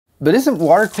But isn't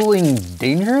water cooling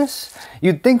dangerous?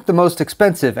 You'd think the most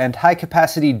expensive and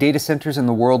high-capacity data centers in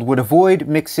the world would avoid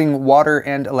mixing water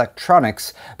and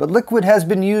electronics, but liquid has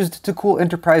been used to cool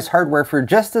enterprise hardware for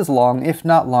just as long, if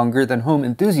not longer, than home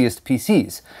enthusiast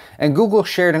PCs. And Google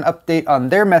shared an update on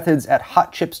their methods at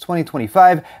Hot Chips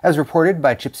 2025, as reported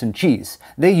by Chips and Cheese.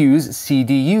 They use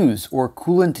CDUs, or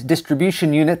coolant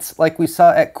distribution units, like we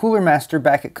saw at Cooler Master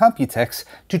back at Computex,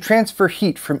 to transfer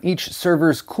heat from each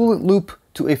server's coolant loop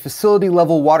to a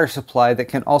facility-level water supply that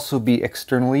can also be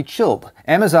externally chilled.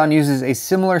 Amazon uses a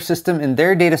similar system in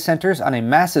their data centers on a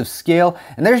massive scale,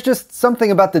 and there's just something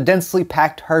about the densely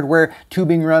packed hardware,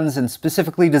 tubing runs, and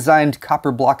specifically designed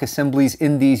copper block assemblies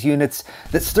in these units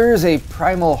that stirs a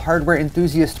primal hardware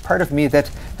enthusiast part of me that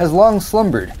has long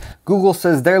slumbered. Google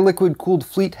says their liquid-cooled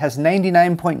fleet has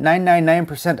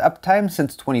 99.999% uptime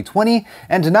since 2020,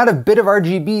 and not a bit of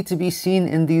RGB to be seen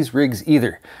in these rigs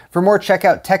either. For more, check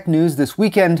out tech news this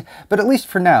weekend, but at least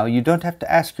for now, you don't have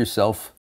to ask yourself,